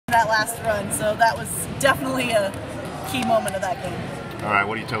that last run, so that was definitely a key moment of that game. All right,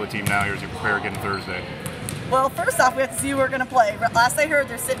 what do you tell the team now here as you prepare again Thursday? Well, first off, we have to see who we're going to play. Last I heard,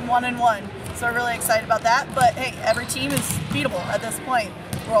 they're sitting 1-1, so we're really excited about that. But hey, every team is beatable at this point.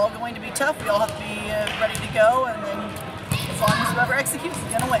 We're all going to be tough. We all have to be ready to go, and then as long as whoever executes is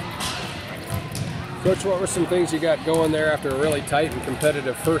going to win. Coach, what were some things you got going there after a really tight and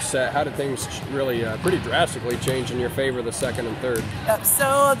competitive first set? How did things really pretty drastically change in your favor the second and third? Yep.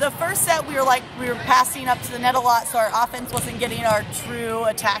 So the first set we were passing up to the net a lot, so our offense wasn't getting our true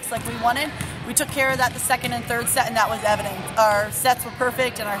attacks like we wanted. We took care of that the second and third set, and that was evident. Our sets were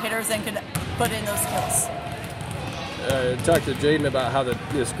perfect, and our hitters then could put in those kills. Talk to Jaden about how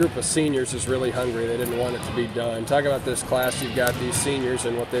this group of seniors is really hungry. They didn't want it to be done. Talk about this class you've got, these seniors,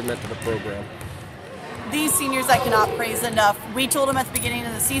 and what they've meant to the program. These seniors I cannot praise enough. We told them at the beginning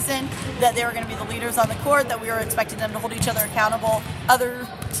of the season that they were going to be the leaders on the court, that we were expecting them to hold each other accountable, other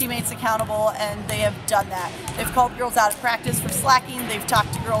teammates accountable, and they have done that. They've called girls out at practice for slacking. They've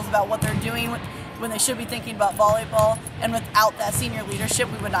talked to girls about what they're doing when they should be thinking about volleyball, and without that senior leadership,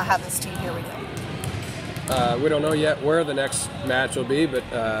 we would not have this team here we do. We don't know yet where the next match will be, but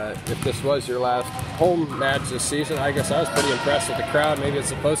if this was your last home match this season, I guess I was pretty impressed with the crowd. Maybe it's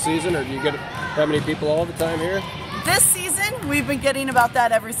the postseason, or do you get that many people all the time here? This season, we've been getting about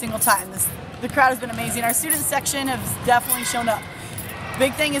that every single time. The crowd has been amazing. Our student section has definitely shown up.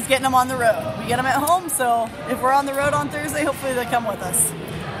 Big thing is getting them on the road. We get them at home, so if we're on the road on Thursday, hopefully they come with us.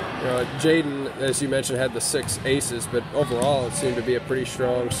 You know, Jaden, as you mentioned, had the 6 aces, but overall it seemed to be a pretty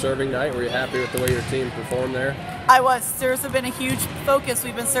strong serving night. Were you happy with the way your team performed there? I was. Serves have been a huge focus.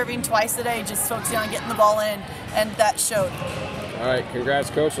 We've been serving twice a day, just focusing on getting the ball in, and that showed. All right, congrats,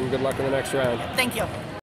 Coach, and good luck in the next round. Thank you.